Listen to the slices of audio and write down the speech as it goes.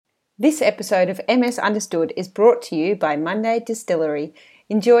This episode of MS Understood is brought to you by Monday Distillery.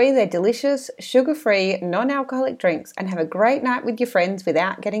 Enjoy their delicious, sugar-free, non-alcoholic drinks and have a great night with your friends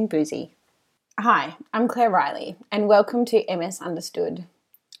without getting boozy. Hi, I'm Claire Riley and welcome to MS Understood.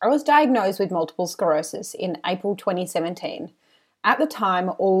 I was diagnosed with multiple sclerosis in April 2017. At the time,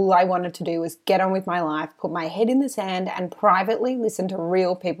 all I wanted to do was get on with my life, put my head in the sand and privately listen to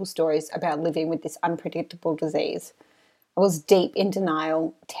real people's stories about living with this unpredictable disease. I was deep in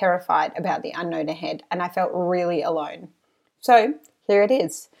denial, terrified about the unknown ahead, and I felt really alone. So, here it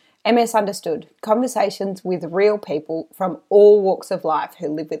is. MS Understood. Conversations with real people from all walks of life who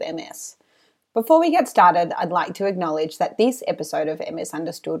live with MS. Before we get started, I'd like to acknowledge that this episode of MS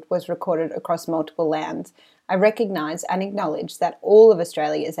Understood was recorded across multiple lands. I recognise and acknowledge that all of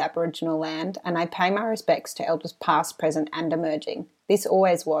Australia is Aboriginal land, and I pay my respects to elders past, present and emerging. This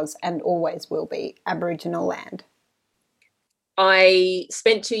always was and always will be Aboriginal land. I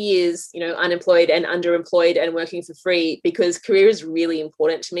spent 2 years, unemployed and underemployed and working for free because career is really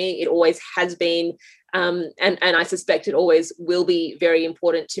important to me. It always has been, and I suspect it always will be very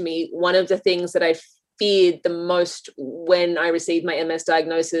important to me. One of the things that I feared the most when I received my MS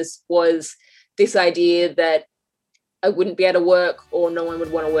diagnosis was this idea that I wouldn't be able to work or no one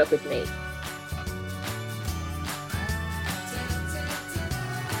would want to work with me.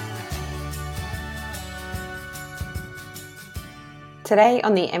 Today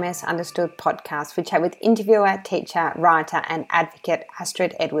on the MS Understood podcast, we chat with interviewer, teacher, writer and advocate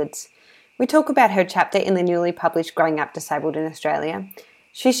Astrid Edwards. We talk about her chapter in the newly published Growing Up Disabled in Australia.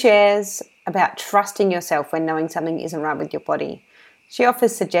 She shares about trusting yourself when knowing something isn't right with your body. She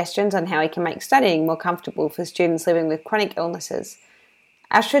offers suggestions on how we can make studying more comfortable for students living with chronic illnesses.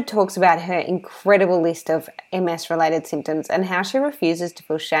 Astrid talks about her incredible list of MS-related symptoms and how she refuses to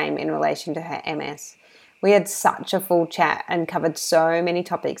feel shame in relation to her MS. We had such a full chat and covered so many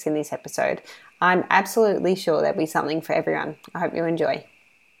topics in this episode. I'm absolutely sure there'll be something for everyone. I hope you enjoy.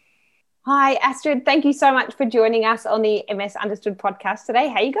 Hi, Astrid. Thank you so much for joining us on the MS Understood podcast today.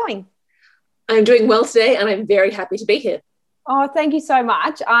 How are you going? I'm doing well today and I'm very happy to be here. Oh, thank you so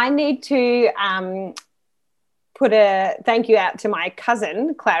much. I need to put a thank you out to my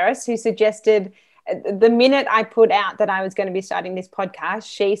cousin, Clarice, who suggested the minute I put out that I was going to be starting this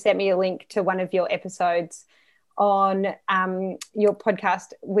podcast, she sent me a link to one of your episodes on your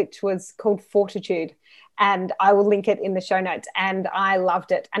podcast, which was called Fortitude. And I will link it in the show notes. And I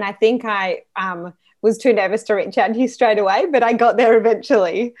loved it. And I think I was too nervous to reach out to you straight away, but I got there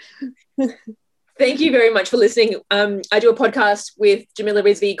eventually. Thank you very much for listening. I do a podcast with Jamila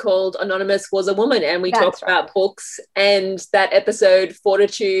Rizvi called Anonymous Was a Woman, and we talk about books. And that episode,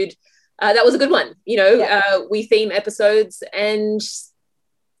 Fortitude, that was a good one. We theme episodes, and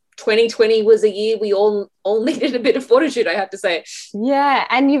 2020 was a year we all needed a bit of fortitude, I have to say. Yeah,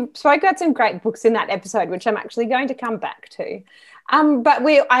 and you spoke about some great books in that episode, which I'm actually going to come back to. But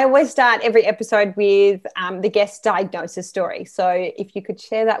I always start every episode with the guest diagnosis story. So if you could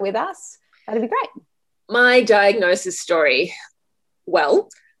share that with us, that'd be great. My diagnosis story. Well,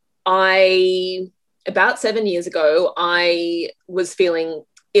 about 7 years ago, I was feeling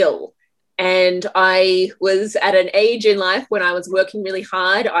ill. And I was at an age in life when I was working really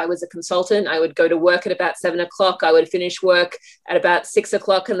hard. I was a consultant. I would go to work at about 7 o'clock. I would finish work at about 6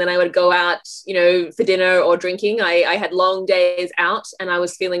 o'clock, and then I would go out, for dinner or drinking. I had long days out, and I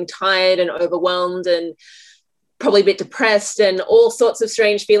was feeling tired and overwhelmed and probably a bit depressed and all sorts of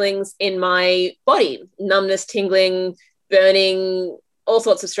strange feelings in my body, numbness, tingling, burning, all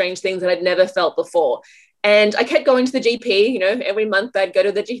sorts of strange things that I'd never felt before. And I kept going to the GP, every month I'd go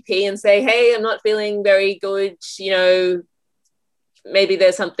to the GP and say, hey, I'm not feeling very good, maybe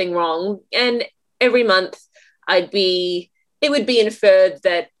there's something wrong. And every month it would be inferred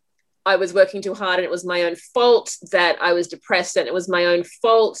that I was working too hard and it was my own fault, that I was depressed and it was my own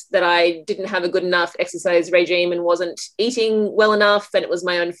fault, that I didn't have a good enough exercise regime and wasn't eating well enough and it was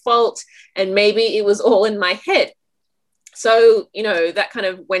my own fault. And maybe it was all in my head. So, that kind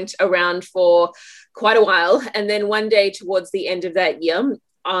of went around for quite a while. And then one day towards the end of that year,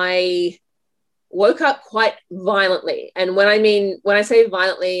 I woke up quite violently. And when I say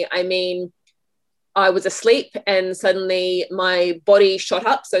violently, I mean, I was asleep and suddenly my body shot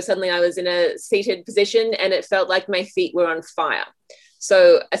up. So suddenly I was in a seated position and it felt like my feet were on fire.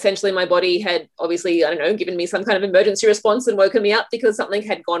 So essentially my body had obviously, given me some kind of emergency response and woken me up because something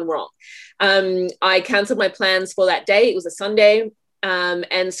had gone wrong. I cancelled my plans for that day. It was a Sunday.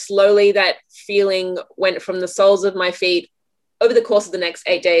 And slowly that feeling went from the soles of my feet over the course of the next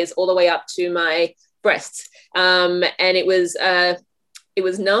 8 days, all the way up to my breasts. And it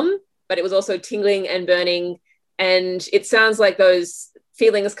was numb, but it was also tingling and burning. And it sounds like those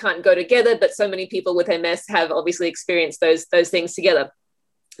feelings can't go together, but so many people with MS have obviously experienced those things together.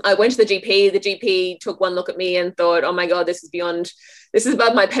 I went to the GP. The GP took one look at me and thought, oh my God, this is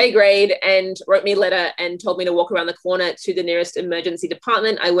above my pay grade, and wrote me a letter and told me to walk around the corner to the nearest emergency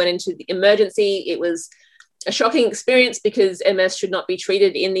department. I went into the emergency. It was a shocking experience because MS should not be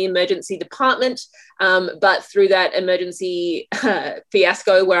treated in the emergency department. But through that emergency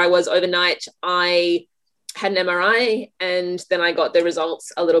fiasco where I was overnight, I had an MRI, and then I got the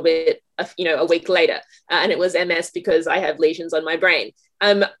results a little bit, a week later. And it was MS because I have lesions on my brain.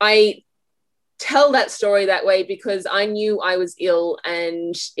 I tell that story that way because I knew I was ill,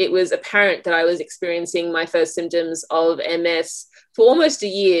 and it was apparent that I was experiencing my first symptoms of MS for almost a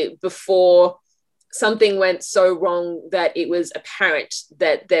year before something went so wrong that it was apparent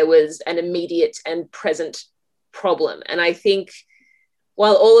that there was an immediate and present problem. And I think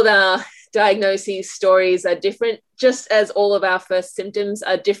while all of our diagnoses stories are different, just as all of our first symptoms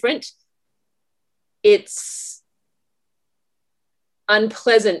are different, it's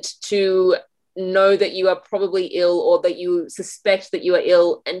unpleasant to know that you are probably ill, or that you suspect that you are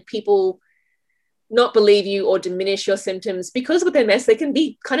ill, and people not believe you or diminish your symptoms, because with MS they can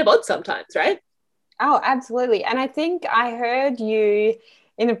be kind of odd sometimes, right? Oh, absolutely. And I think I heard you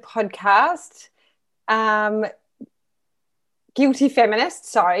in a podcast, Guilty Feminist,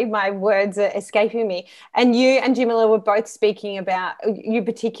 sorry, my words are escaping me. And you and Jamila were both speaking about, you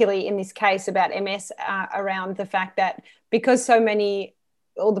particularly in this case, about MS, around the fact that because so many,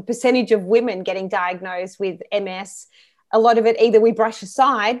 or the percentage of women getting diagnosed with MS, a lot of it either we brush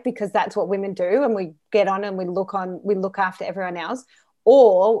aside because that's what women do, and we get on and we look after everyone else,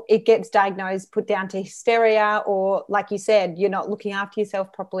 or it gets diagnosed, put down to hysteria, or like you said, you're not looking after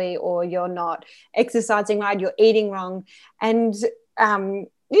yourself properly, or you're not exercising right, you're eating wrong. And,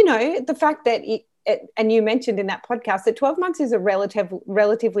 the fact that and you mentioned in that podcast that 12 months is a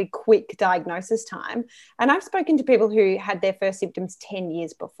relatively quick diagnosis time. And I've spoken to people who had their first symptoms 10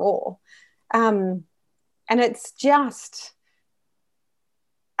 years before. And it's just,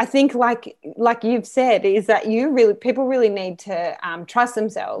 I think like you've said, is that people really need to trust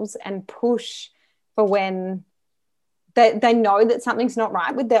themselves and push for when they know that something's not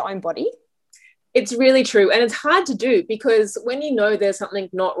right with their own body. It's really true. And it's hard to do, because when you know there's something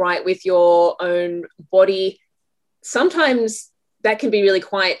not right with your own body, sometimes that can be really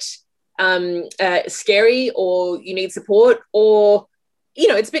quite scary, or you need support, or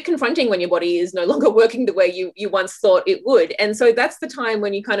it's a bit confronting when your body is no longer working the way you once thought it would. And so that's the time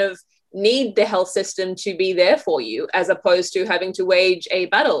when you kind of need the health system to be there for you, as opposed to having to wage a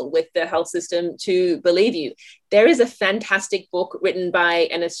battle with the health system to believe you. There is a fantastic book written by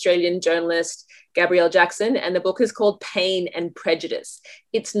an Australian journalist, Gabrielle Jackson, and the book is called Pain and Prejudice.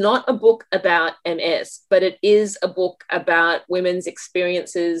 It's not a book about MS, but it is a book about women's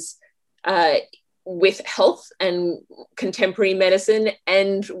experiences with health and contemporary medicine,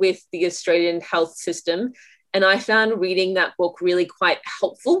 and with the Australian health system. And I found reading that book really quite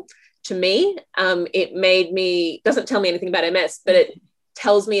helpful to me. It doesn't tell me anything about MS, but it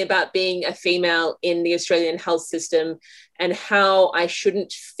tells me about being a female in the Australian health system, and how I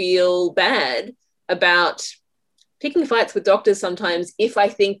shouldn't feel bad about picking fights with doctors sometimes if I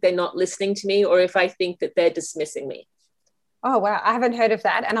think they're not listening to me, or if I think that they're dismissing me. Oh, wow. I haven't heard of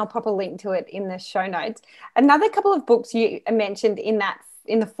that, and I'll pop a link to it in the show notes. Another couple of books you mentioned in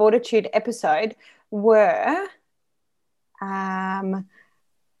the Fortitude episode were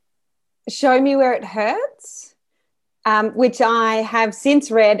Show Me Where It Hurts, which I have since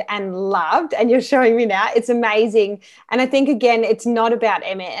read and loved, and you're showing me now. It's amazing. And I think, again, it's not about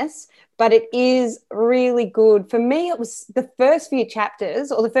MS, but it is really good. For me, it was the first few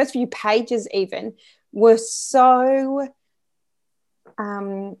chapters, or the first few pages even, were so...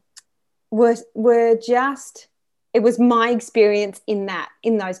 were just, it was my experience in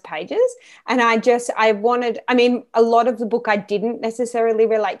those pages. And a lot of the book I didn't necessarily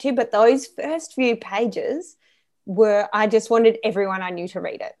relate to, but those first few pages I just wanted everyone I knew to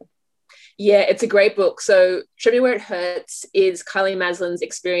read it. Yeah, it's a great book. So Show Me Where It Hurts is Kylie Maslin's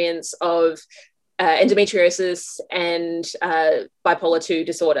experience of endometriosis and bipolar 2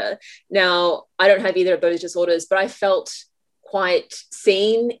 disorder. Now, I don't have either of those disorders, but I felt quite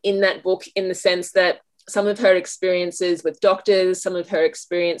seen in that book, in the sense that some of her experiences with doctors, some of her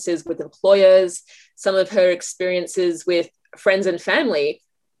experiences with employers, some of her experiences with friends and family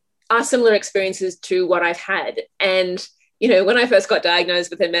are similar experiences to what I've had. And, when I first got diagnosed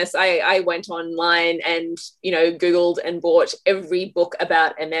with MS, I went online and, Googled and bought every book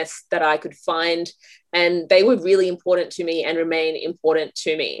about MS that I could find. And they were really important to me and remain important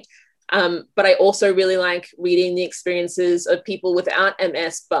to me. But I also really like reading the experiences of people without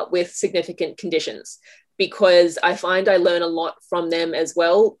MS, but with significant conditions, because I find I learn a lot from them as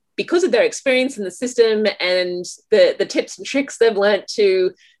well, because of their experience in the system and the tips and tricks they've learned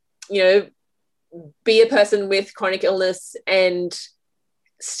to, be a person with chronic illness and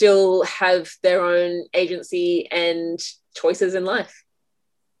still have their own agency and choices in life.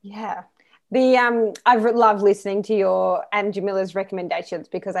 Yeah. I've loved listening to your and Jamila's recommendations,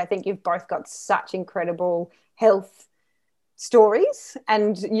 because I think you've both got such incredible health stories,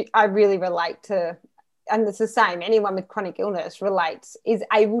 and I really relate to, and it's the same, anyone with chronic illness is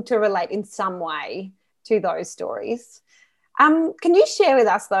able to relate in some way to those stories. Can you share with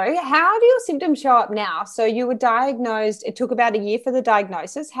us, though, how do your symptoms show up now? So you were diagnosed, it took about a year for the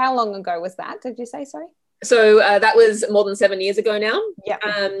diagnosis. How long ago was that? Did you say, sorry? So that was more than 7 years ago now. Yeah.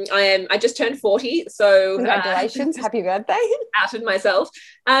 I just turned 40. So congratulations. Happy birthday. Outed myself.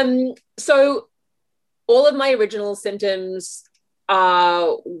 So all of my original symptoms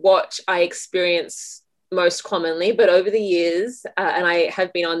are what I experience most commonly, but over the years, and I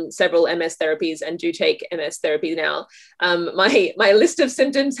have been on several MS therapies and do take MS therapy now, my list of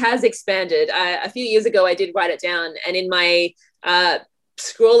symptoms has expanded. A few years ago, I did write it down, and in my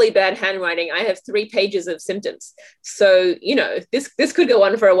scrawly bad handwriting, I have 3 pages of symptoms. So, this could go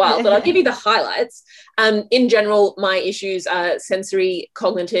on for a while, but I'll give you the highlights. In general, my issues are sensory,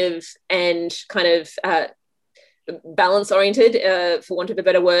 cognitive, and kind of balance oriented, for want of a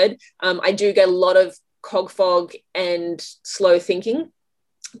better word. I do get a lot of cog fog and slow thinking.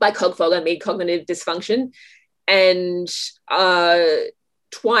 By cog fog, I mean cognitive dysfunction. And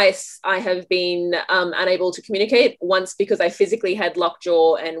twice I have been unable to communicate. Once because I physically had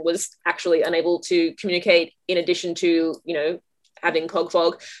lockjaw and was actually unable to communicate, in addition to, having cog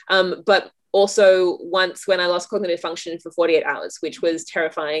fog. But also once when I lost cognitive function for 48 hours, which was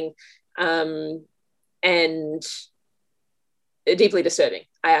terrifying and deeply disturbing,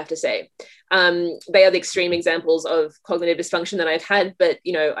 I have to say. They are the extreme examples of cognitive dysfunction that I've had, but,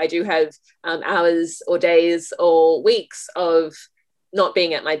 I do have hours or days or weeks of not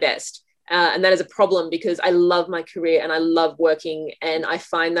being at my best. And that is a problem, because I love my career and I love working, and I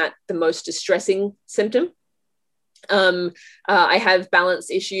find that the most distressing symptom. I have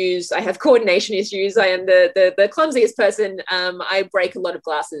balance issues. I have coordination issues. I am the clumsiest person. I break a lot of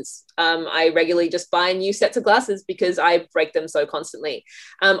glasses. I regularly just buy new sets of glasses because I break them so constantly.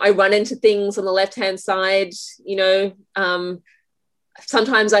 I run into things on the left-hand side,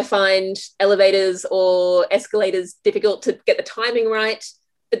 sometimes I find elevators or escalators difficult to get the timing right,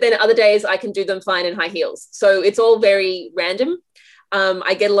 but then other days I can do them fine in high heels. So it's all very random.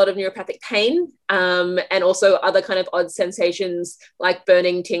 I get a lot of neuropathic pain, and also other kind of odd sensations like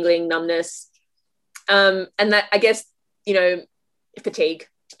burning, tingling, numbness. And that, I guess, fatigue.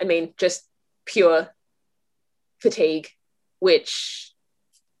 I mean, just pure fatigue, which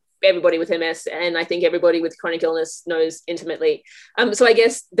everybody with MS and I think everybody with chronic illness knows intimately. So I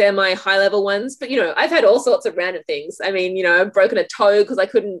guess they're my high level ones, but, I've had all sorts of random things. I mean, I've broken a toe because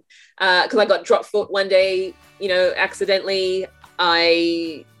I got drop foot one day, accidentally.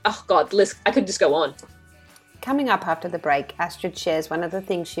 I could just go on. Coming up after the break, Astrid shares one of the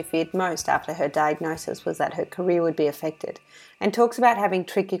things she feared most after her diagnosis was that her career would be affected, and talks about having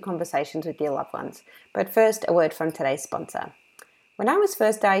tricky conversations with your loved ones. But first, a word from today's sponsor. When I was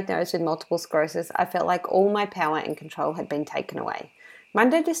first diagnosed with multiple sclerosis, I felt like all my power and control had been taken away.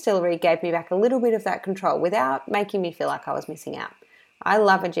 Monday Distillery gave me back a little bit of that control without making me feel like I was missing out. I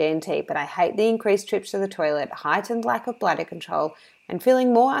love a G&T, but I hate the increased trips to the toilet, heightened lack of bladder control, and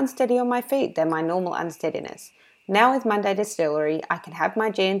feeling more unsteady on my feet than my normal unsteadiness. Now with Monday Distillery, I can have my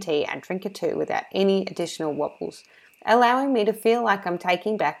G&T and drink it too without any additional wobbles, allowing me to feel like I'm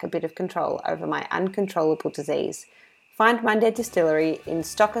taking back a bit of control over my uncontrollable disease. Find Monday Distillery in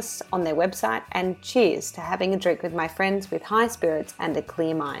stockists on their website, and cheers to having a drink with my friends with high spirits and a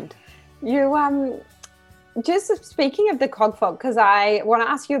clear mind. Just speaking of the cog fog, because I want to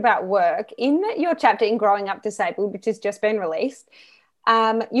ask you about work. In your chapter in Growing Up Disabled, which has just been released,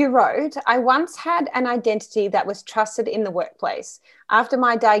 you wrote, I once had an identity that was trusted in the workplace. After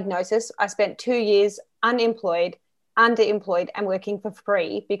my diagnosis, I spent 2 years unemployed, underemployed, and working for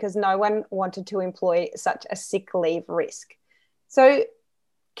free because no one wanted to employ such a sick leave risk. So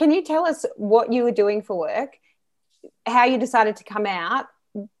can you tell us what you were doing for work, how you decided to come out,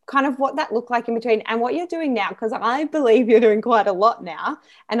 kind of what that looked like in between, and what you're doing now? Because I believe you're doing quite a lot now.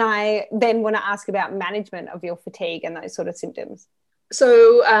 And I then want to ask about management of your fatigue and those sort of symptoms.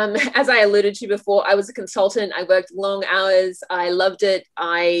 So as I alluded to before, I was a consultant. I worked long hours. I loved it.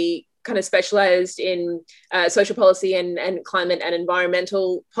 I kind of specialized in social policy and climate and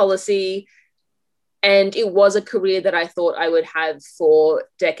environmental policy. And it was a career that I thought I would have for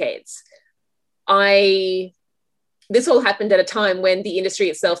decades. This all happened at a time when the industry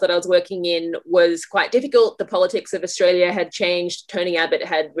itself that I was working in was quite difficult. The politics of Australia had changed. Tony Abbott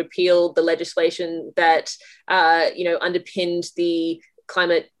had repealed the legislation that, underpinned the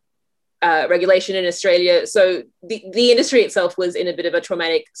climate regulation in Australia. So the industry itself was in a bit of a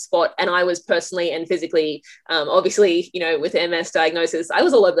traumatic spot. And I was personally and physically, obviously, with MS diagnosis, I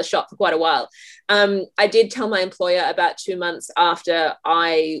was all over the shop for quite a while. I did tell my employer about 2 months after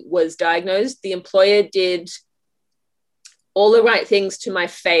I was diagnosed. The employer did all the right things to my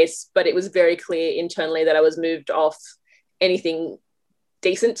face, but it was very clear internally that I was moved off anything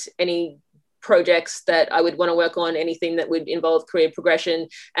decent, any projects that I would want to work on, anything that would involve career progression.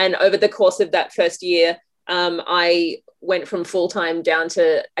 And over the course of that first year, I went from full-time down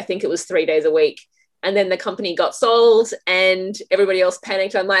to, I think it was 3 days a week. And then the company got sold and everybody else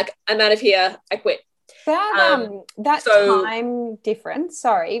panicked. I'm like, I'm out of here. I quit. That time difference,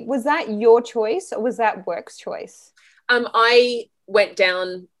 sorry, was that your choice or was that work's choice? I went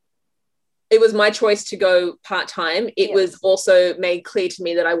down. It was my choice to go part-time. It was also made clear to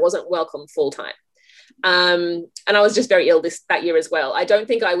me that I wasn't welcome full-time. And I was just very ill that year as well. I don't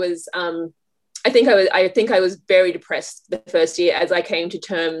think I was, I think I was very depressed the first year as I came to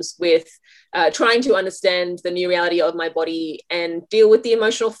terms with trying to understand the new reality of my body and deal with the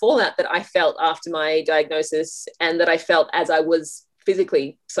emotional fallout that I felt after my diagnosis and that I felt as I was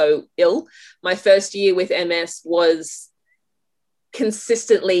physically so ill. My first year with MS was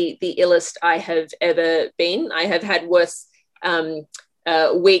consistently the illest I have ever been. I have had worse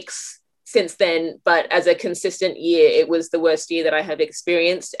weeks since then, but as a consistent year, it was the worst year that I have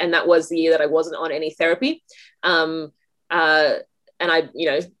experienced. And that was the year that I wasn't on any therapy. And I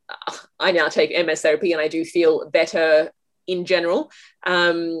now take MS therapy and I do feel better in general,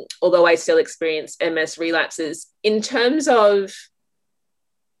 although I still experience MS relapses. In terms of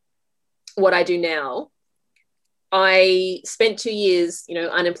what I do now, I spent 2 years,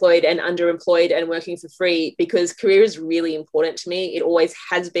 unemployed and underemployed and working for free because career is really important to me. It always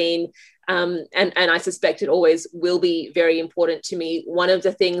has been, and I suspect it always will be very important to me. One of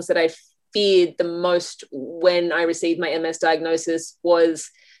the things that I feared the most when I received my MS diagnosis was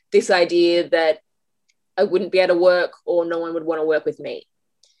this idea that I wouldn't be able to work or no one would want to work with me.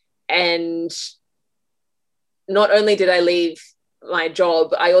 And not only did I leave my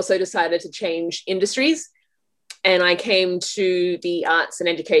job, I also decided to change industries. And I came to the arts and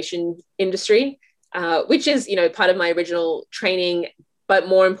education industry, which is, part of my original training. But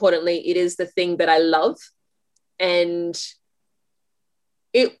more importantly, it is the thing that I love. And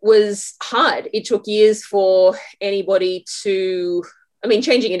it was hard. It took years for anybody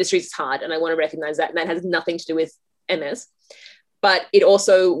changing industries is hard. And I want to recognize that. And that has nothing to do with MS. But it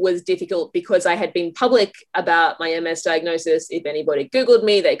also was difficult because I had been public about my MS diagnosis. If anybody Googled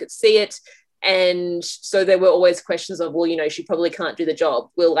me, they could see it. And so there were always questions of, she probably can't do the job.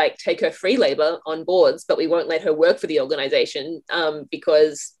 We'll take her free labor on boards, but we won't let her work for the organization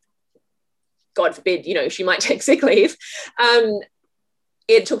because God forbid, she might take sick leave.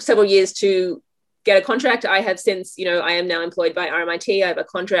 It took several years to get a contract. I have since, I am now employed by RMIT. I have a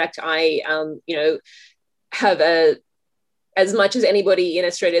contract. I, have as much as anybody in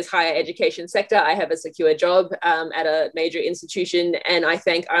Australia's higher education sector, I have a secure job at a major institution, and I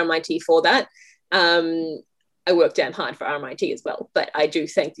thank RMIT for that. I work damn hard for RMIT as well, but I do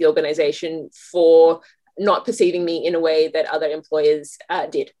thank the organisation for not perceiving me in a way that other employers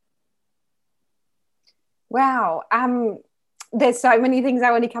did. Wow. There's so many things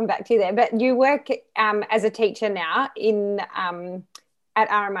I want to come back to there, but you work as a teacher now at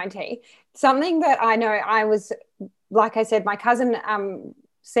RMIT. Something that I know like I said, my cousin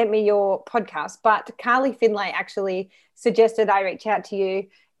sent me your podcast, but Carly Finlay actually suggested I reach out to you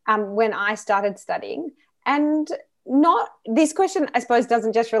when I started studying. And this question, I suppose,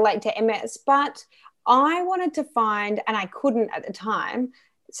 doesn't just relate to MS, but I wanted to find, and I couldn't at the time,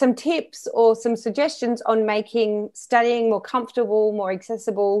 some tips or some suggestions on making studying more comfortable, more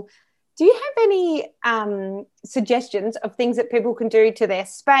accessible. Do you have any suggestions of things that people can do to their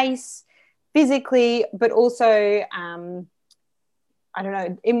space, physically, but also,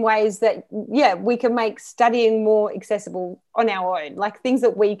 in ways that, we can make studying more accessible on our own, like things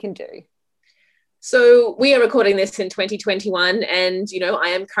that we can do? So we are recording this in 2021 and, I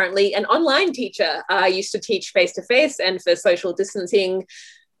am currently an online teacher. I used to teach face-to-face, and for social distancing,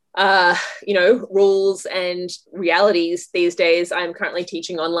 rules and realities these days, I'm currently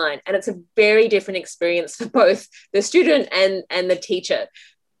teaching online. And it's a very different experience for both the student and the teacher.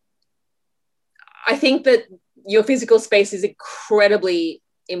 I think that your physical space is incredibly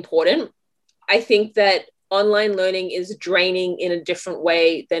important. I think that online learning is draining in a different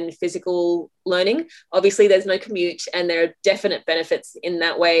way than physical learning. Obviously, there's no commute, and there are definite benefits in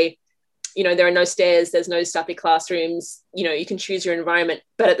that way. You know, there are no stairs, there's no stuffy classrooms, you know, you can choose your environment,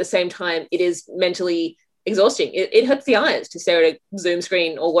 but at the same time, it is mentally exhausting. It hurts the eyes to stare at a Zoom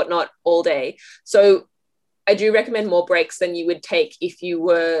screen or whatnot all day. So I do recommend more breaks than you would take if you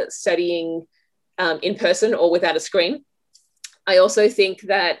were studying in person or without a screen. I also think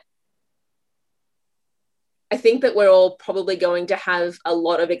that we're all probably going to have a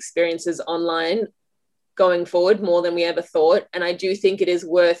lot of experiences online going forward, more than we ever thought. And I do think it is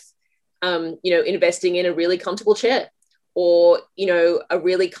worth, investing in a really comfortable chair, or, you know, a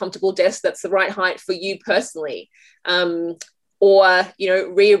really comfortable desk that's the right height for you personally. Or, you know,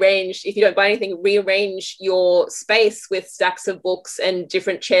 rearrange, if you don't buy anything, rearrange your space with stacks of books and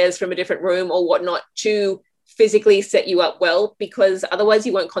different chairs from a different room or whatnot to physically set you up well, because otherwise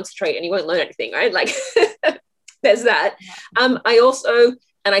you won't concentrate and you won't learn anything, right? Like there's that. I also,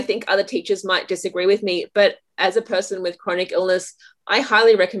 and I think other teachers might disagree with me, but as a person with chronic illness, I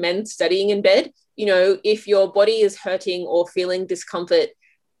highly recommend studying in bed. You know, if your body is hurting or feeling discomfort,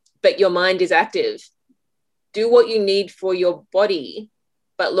 but your mind is active, do what you need for your body,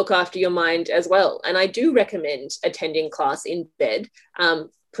 but look after your mind as well. And I do recommend attending class in bed.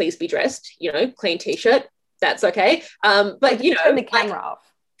 Please be dressed, you know, clean t-shirt, that's okay. But, you know, turn the camera off.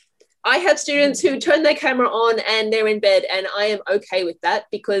 I have students who turn their camera on and they're in bed, and I am okay with that,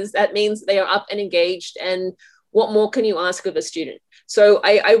 because that means they are up and engaged. And what more can you ask of a student? So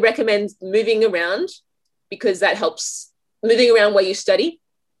I recommend moving around, because that helps, moving around where you study.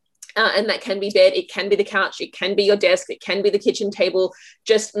 And that can be bed, it can be the couch, it can be your desk, it can be the kitchen table.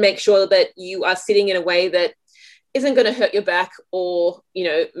 Just make sure that you are sitting in a way that isn't going to hurt your back or, you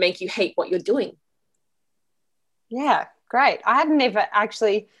know, make you hate what you're doing. Yeah, great.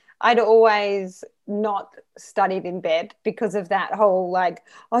 I'd always not studied in bed because of that whole like,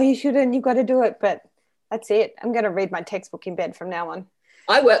 oh, you shouldn't, you've got to do it. But that's it. I'm going to read my textbook in bed from now on.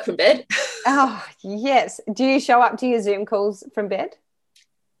 I work from bed. Oh, yes. Do you show up to your Zoom calls from bed?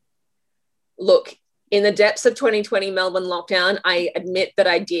 Look, in the depths of 2020 Melbourne lockdown, I admit that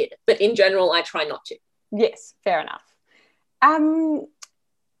I did. But in general, I try not to. Yes, fair enough.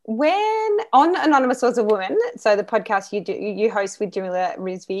 When on Anonymous Source of Women, so the podcast you host with Jamila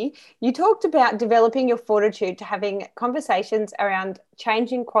Rizvi, you talked about developing your fortitude to having conversations around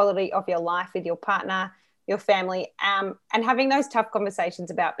changing quality of your life with your partner, your family, and having those tough conversations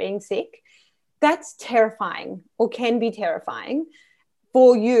about being sick. That's terrifying, or can be terrifying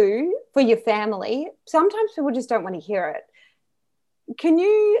for you, for your family. Sometimes people just don't want to hear it. Can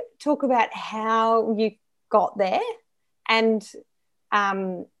you talk about how you got there and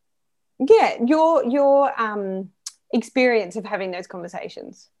your experience of having those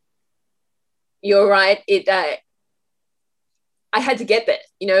conversations? You're right. I had to get there.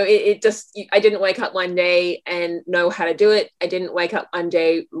 You know, I didn't wake up one day and know how to do it. I didn't wake up one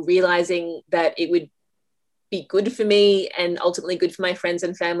day realizing that it would be good for me and ultimately good for my friends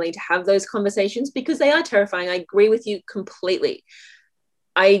and family to have those conversations, because they are terrifying. I agree with you completely.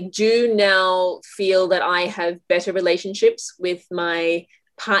 I do now feel that I have better relationships with my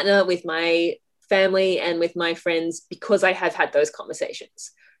partner, with my family, and with my friends because I have had those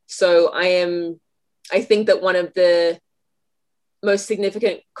conversations. So I think that one of the most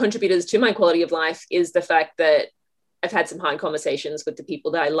significant contributors to my quality of life is the fact that I've had some hard conversations with the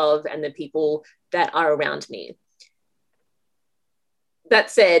people that I love and the people that are around me.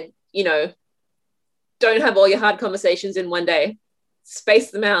 That said, you know, don't have all your hard conversations in one day. Space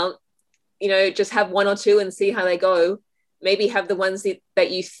them out, you know, just have one or two and see how they go. Maybe have the ones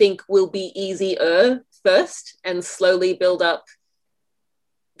that you think will be easier first, and slowly build up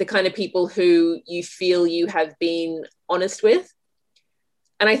the kind of people who you feel you have been honest with.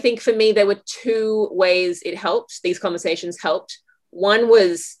 And I think for me, there were two ways it helped. These conversations helped. One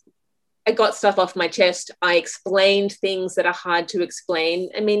was I got stuff off my chest. I explained things that are hard to explain.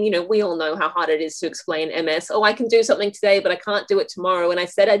 I mean, you know, we all know how hard it is to explain MS. Oh, I can do something today, but I can't do it tomorrow. And I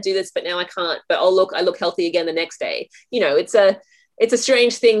said I'd do this, but now I can't. But oh, look, I look healthy again the next day. You know, it's a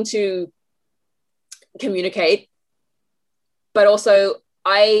strange thing to communicate. But also,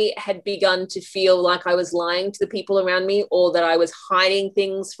 I had begun to feel like I was lying to the people around me, or that I was hiding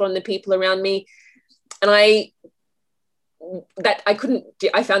things from the people around me. And I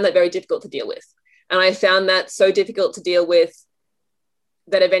found that very difficult to deal with. And I found that so difficult to deal with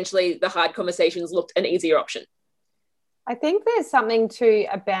that eventually the hard conversations looked an easier option. I think there's something too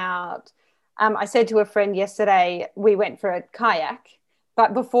about, I said to a friend yesterday, we went for a kayak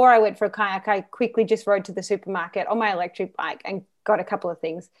But before I went for a kayak, I quickly just rode to the supermarket on my electric bike and got a couple of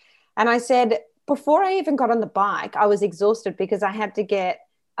things. And I said, before I even got on the bike, I was exhausted because I had to get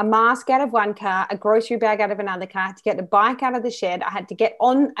a mask out of one car, a grocery bag out of another car, I had to get the bike out of the shed. I had to get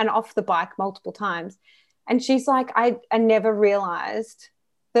on and off the bike multiple times. And she's like, I never realized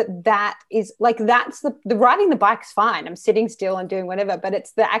that is like, that's the riding the bike's fine. I'm sitting still and doing whatever, but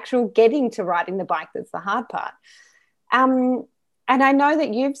it's the actual getting to riding the bike that's the hard part. And I know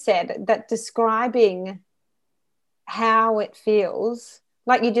that you've said that describing how it feels,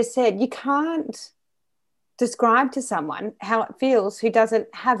 like you just said, you can't describe to someone how it feels who doesn't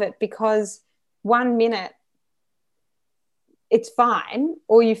have it, because 1 minute it's fine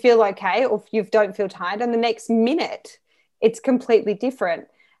or you feel okay or you don't feel tired, and the next minute it's completely different.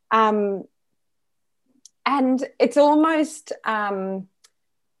 And it's almost that,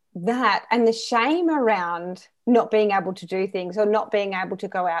 and the shame around not being able to do things or not being able to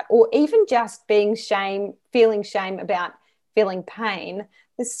go out, or even just feeling shame about feeling pain.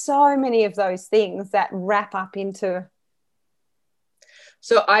 There's so many of those things that wrap up into.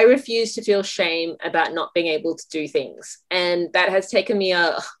 So I refuse to feel shame about not being able to do things. And that has taken me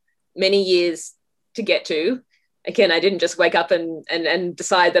many years to get to. Again, I didn't just wake up and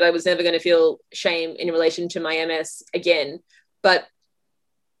decide that I was never going to feel shame in relation to my MS again. But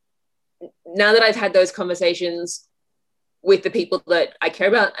now that I've had those conversations with the people that I care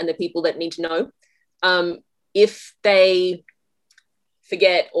about and the people that need to know, if they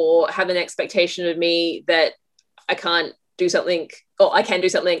forget or have an expectation of me that I can't do something or I can do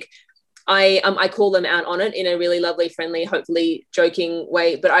something, I call them out on it in a really lovely, friendly, hopefully joking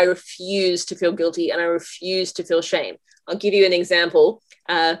way, but I refuse to feel guilty and I refuse to feel shame. I'll give you an example.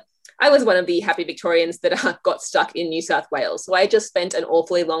 I was one of the happy Victorians that got stuck in New South Wales. So I just spent an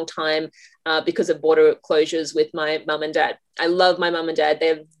awfully long time because of border closures with my mum and dad. I love my mum and dad.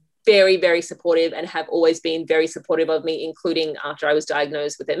 They're very, very supportive and have always been very supportive of me, including after I was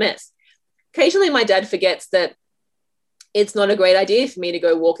diagnosed with MS. Occasionally, my dad forgets that it's not a great idea for me to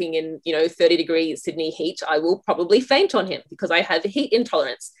go walking in, 30-degree Sydney heat. I will probably faint on him because I have heat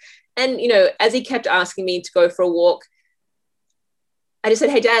intolerance. And, as he kept asking me to go for a walk, I just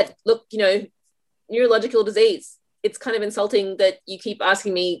said, hey, Dad, look, neurological disease. It's kind of insulting that you keep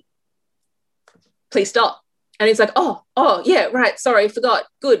asking me, please stop. And he's like, oh, yeah, right. Sorry, forgot.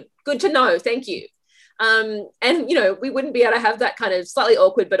 Good to know. Thank you. And, we wouldn't be able to have that kind of slightly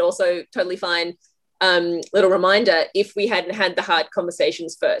awkward, but also totally fine little reminder if we hadn't had the hard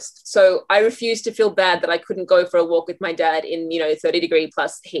conversations first. So I refuse to feel bad that I couldn't go for a walk with my dad in, 30-degree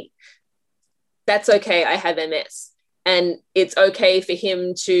plus heat. That's okay. I have MS. And it's okay for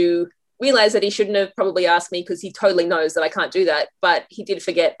him to realize that he shouldn't have probably asked me because he totally knows that I can't do that. But he did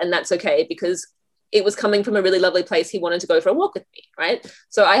forget, and that's okay because it was coming from a really lovely place. He wanted to go for a walk with me, right?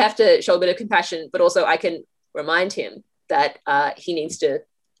 So I have to show a bit of compassion, but also I can remind him that he needs to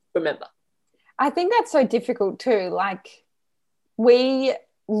remember. I think that's so difficult too. Like, we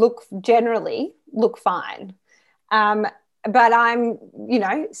generally look fine. But I'm,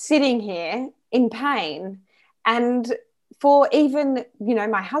 sitting here in pain. And for even,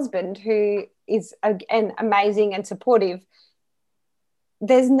 my husband, who is, again, amazing and supportive,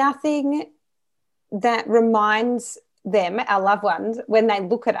 there's nothing that reminds them, our loved ones, when they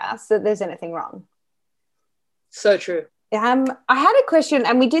look at us, that there's anything wrong. So true. I had a question,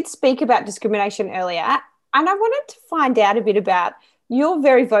 and we did speak about discrimination earlier, and I wanted to find out a bit about, you're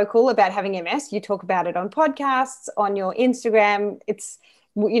very vocal about having MS. You talk about it on podcasts, on your Instagram. It's,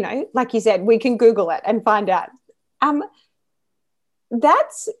 like you said, we can Google it and find out.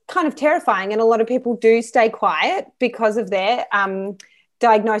 That's kind of terrifying, and a lot of people do stay quiet because of their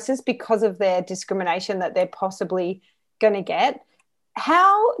diagnosis, because of their discrimination that they're possibly going to get.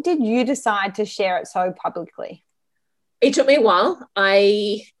 How did you decide to share it so publicly? It took me a while.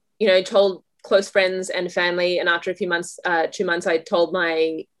 I, told close friends and family, and after a few months, 2 months, I told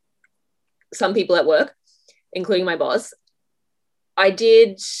some people at work, including my boss.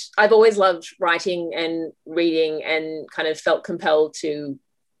 I've always loved writing and reading and kind of felt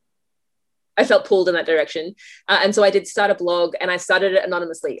I felt pulled in that direction. And so I did start a blog, and I started it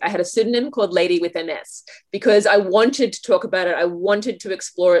anonymously. I had a pseudonym called Lady with MS because I wanted to talk about it. I wanted to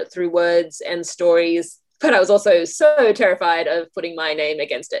explore it through words and stories, but I was also so terrified of putting my name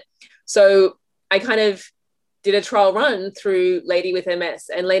against it. So I kind of did a trial run through Lady with MS,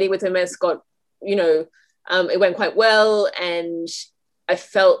 and Lady with MS got, it went quite well, and I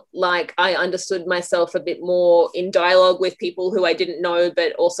felt like I understood myself a bit more in dialogue with people who I didn't know,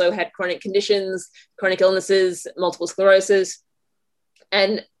 but also had chronic conditions, chronic illnesses, multiple sclerosis.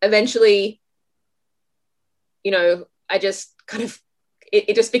 And eventually, I just kind of,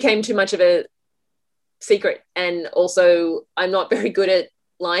 it just became too much of a secret. And also, I'm not very good at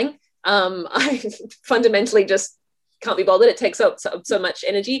lying. I fundamentally just can't be bothered. It takes up so much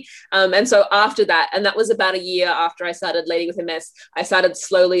energy. And so after that, and that was about a year after I started Lady with MS, I started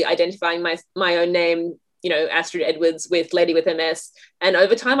slowly identifying my own name, Astrid Edwards, with Lady with MS. And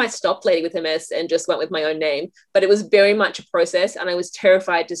over time, I stopped Lady with MS and just went with my own name. But it was very much a process, and I was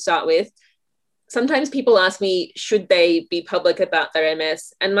terrified to start with. Sometimes people ask me, should they be public about their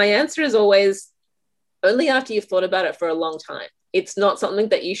MS? And my answer is always, only after you've thought about it for a long time. It's not something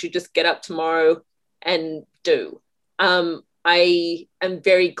that you should just get up tomorrow and do. I am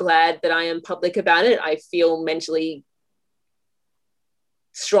very glad that I am public about it. I feel mentally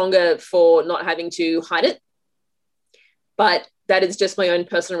stronger for not having to hide it. But that is just my own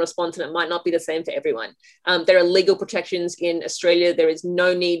personal response, and it might not be the same for everyone. There are legal protections in Australia. There is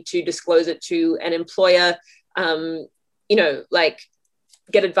no need to disclose it to an employer. Get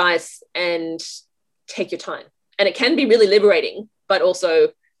advice and take your time. And it can be really liberating, but also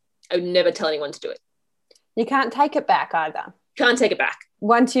I would never tell anyone to do it. You can't take it back either. Can't take it back.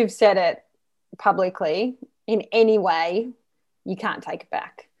 Once you've said it publicly in any way, you can't take it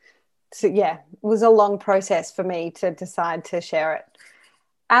back. So, yeah, it was a long process for me to decide to share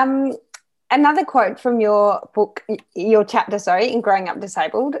it. Another quote from your book, your chapter, in Growing Up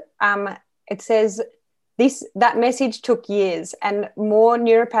Disabled, it says, that message took years and more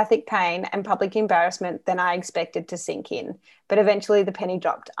neuropathic pain and public embarrassment than I expected to sink in. But eventually the penny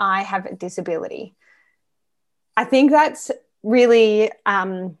dropped. I have a disability. I think that's really,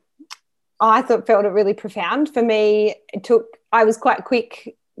 felt it really profound. For me, I was quite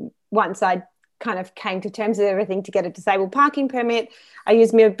quick once I kind of came to terms with everything to get a disabled parking permit. I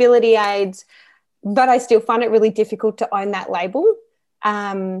used mobility aids, but I still find it really difficult to own that label.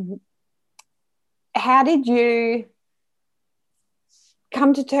 How did you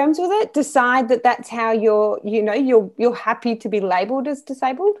come to terms with it? Decide that that's how you're happy to be labelled as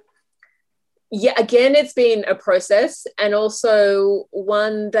disabled? Yeah, again, it's been a process, and also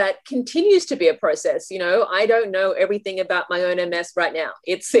one that continues to be a process. I don't know everything about my own MS right now.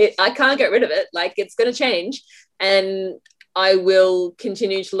 I can't get rid of it. It's going to change, and I will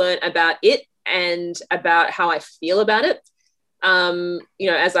continue to learn about it and about how I feel about it,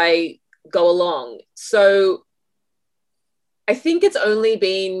 as I go along. So I think it's only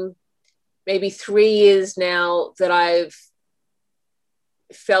been maybe 3 years now that I've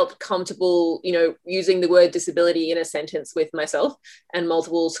felt comfortable, using the word disability in a sentence with myself and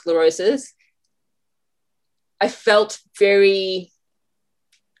multiple sclerosis. I felt very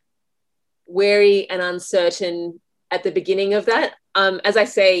wary and uncertain at the beginning of that. As I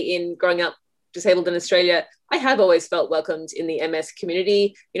say in Growing Up Disabled in Australia, I have always felt welcomed in the MS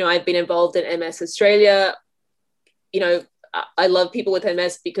community. I've been involved in MS Australia. I love people with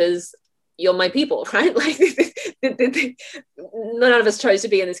MS because you're my people, right? None of us chose to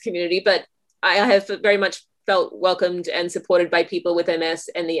be in this community, but I have very much felt welcomed and supported by people with MS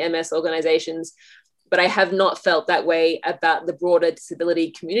and the MS organizations, but I have not felt that way about the broader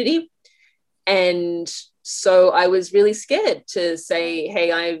disability community. And so I was really scared to say,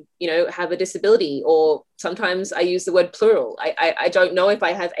 hey, I have a disability, or sometimes I use the word plural. I don't know if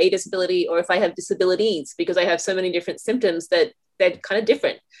I have a disability or if I have disabilities, because I have so many different symptoms that they're kind of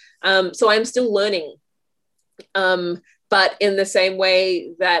different. So I'm still learning. But in the same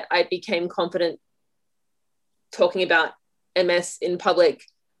way that I became confident talking about MS in public,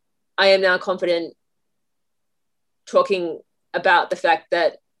 I am now confident talking about the fact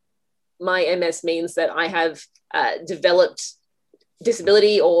that my MS means that I have developed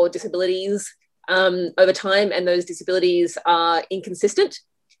disability or disabilities over time, and those disabilities are inconsistent.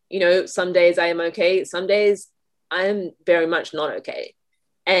 Some days I am okay, some days I am very much not okay.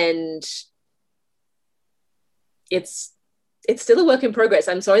 And it's still a work in progress.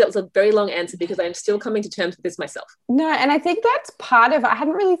 I'm sorry, that was a very long answer, because I'm still coming to terms with this myself. No, and I think that's part of, I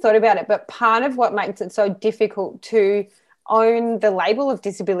hadn't really thought about it, but part of what makes it so difficult to own the label of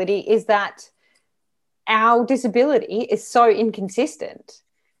disability is that our disability is so inconsistent.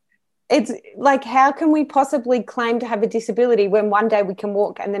 It's like, how can we possibly claim to have a disability when one day we can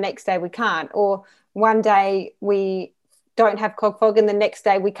walk and the next day we can't, or one day we don't have cog fog and the next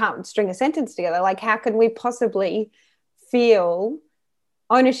day we can't string a sentence together? How can we possibly feel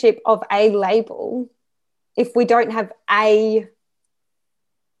ownership of a label if we don't have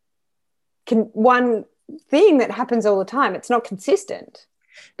one thing that happens all the time? It's not consistent.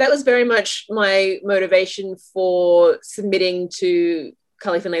 That was very much my motivation for submitting to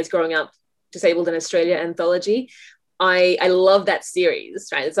Carly Finlay's Growing Up Disabled in Australia anthology. I love that series,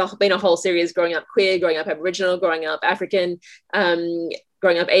 right? It's been a whole series growing up queer, growing up Aboriginal, growing up African,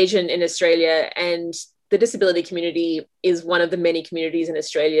 growing up Asian in Australia. And the disability community is one of the many communities in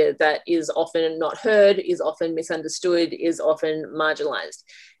Australia that is often not heard, is often misunderstood, is often marginalized.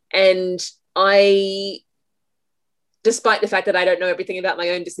 And despite the fact that I don't know everything about my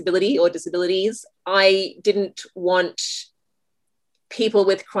own disability or disabilities, I didn't want people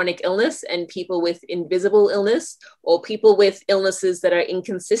with chronic illness and people with invisible illness, or people with illnesses that are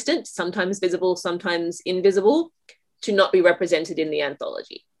inconsistent, sometimes visible, sometimes invisible, to not be represented in the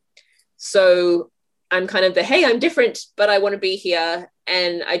anthology. So I'm kind of hey, I'm different, but I want to be here,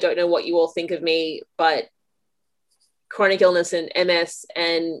 and I don't know what you all think of me, but chronic illness and MS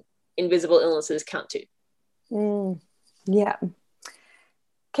and invisible illnesses count too. Yeah.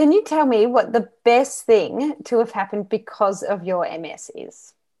 Can you tell me what the best thing to have happened because of your MS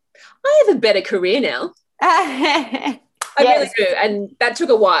is? I have a better career now. I really do. And that took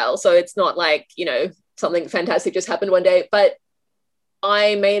a while. So it's not like, something fantastic just happened one day. But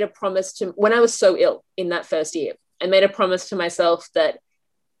I made a promise when I was so ill in that first year, I made a promise to myself that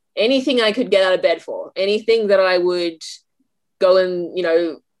anything I could get out of bed for, anything that I would go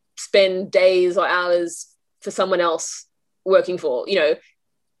and, spend days or hours for someone else working for,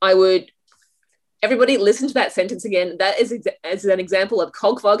 everybody listen to that sentence again. That is as an example of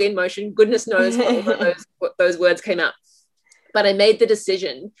cog fog in motion. Goodness knows what those words came out. But I made the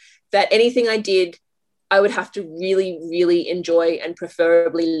decision that anything I did, I would have to really, really enjoy and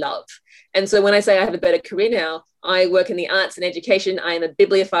preferably love. And so when I say I have a better career now, I work in the arts and education. I am a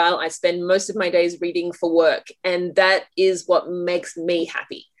bibliophile. I spend most of my days reading for work. And that is what makes me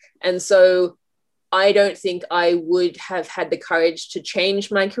happy. And so I don't think I would have had the courage to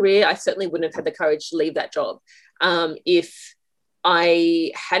change my career. I certainly wouldn't have had the courage to leave that job if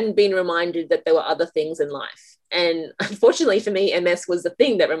I hadn't been reminded that there were other things in life. And unfortunately for me, MS was the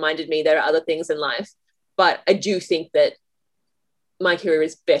thing that reminded me there are other things in life. But I do think that my career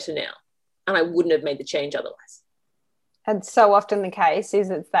is better now, and I wouldn't have made the change otherwise. And so often the case is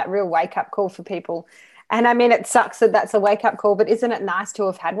it's that real wake-up call for people. And I mean, it sucks that that's a wake-up call, but isn't it nice to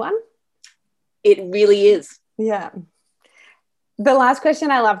have had one? It really is. Yeah. The last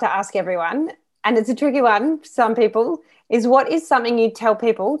question I love to ask everyone, and it's a tricky one for some people, is what is something you tell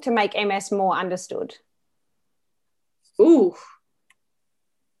people to make MS more understood? Ooh,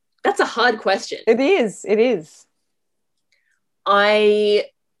 that's a hard question. It is. It is. I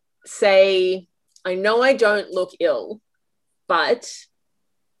say, I know I don't look ill, but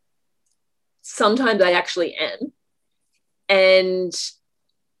sometimes I actually am. And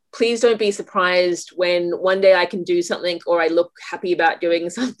please don't be surprised when one day I can do something, or I look happy about doing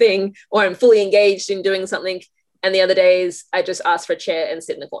something, or I'm fully engaged in doing something, and the other days I just ask for a chair and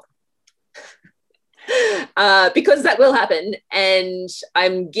sit in the corner. Because that will happen, and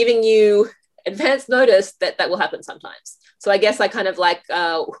I'm giving you advance notice that will happen sometimes. So I guess I kind of like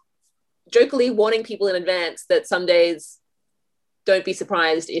jokingly warning people in advance that some days don't be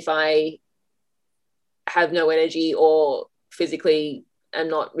surprised if I have no energy or physically am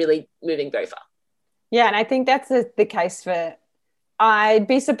not really moving very far. Yeah, and I think that's the case for, I'd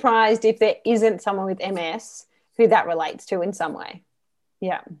be surprised if there isn't someone with MS who that relates to in some way.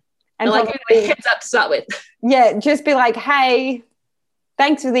 Yeah. And like probably, heads up to start with. Yeah, just be like, hey,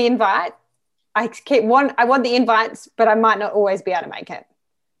 thanks for the invite. I want the invites, but I might not always be able to make it.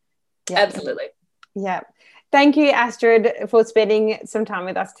 Yeah. Absolutely. Yeah. Thank you, Astrid, for spending some time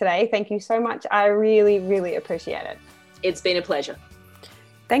with us today. Thank you so much. I really, really appreciate it. It's been a pleasure.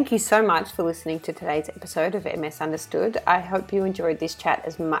 Thank you so much for listening to today's episode of MS Understood. I hope you enjoyed this chat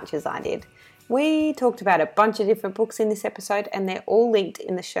as much as I did. We talked about a bunch of different books in this episode, and they're all linked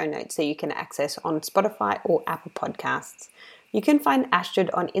in the show notes so you can access on Spotify or Apple Podcasts. You can find Astrid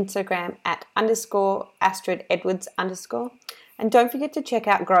on Instagram at _Astrid Edwards _ and don't forget to check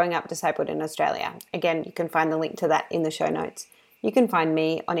out Growing Up Disabled in Australia. Again, you can find the link to that in the show notes. You can find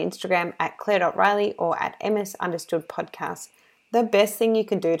me on Instagram at Claire.Riley or at MS Understood Podcast. The best thing you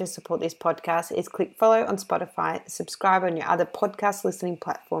can do to support this podcast is click follow on Spotify, subscribe on your other podcast listening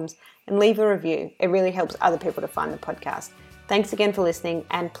platforms, and leave a review. It really helps other people to find the podcast. Thanks again for listening,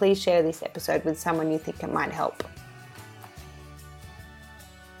 and please share this episode with someone you think it might help.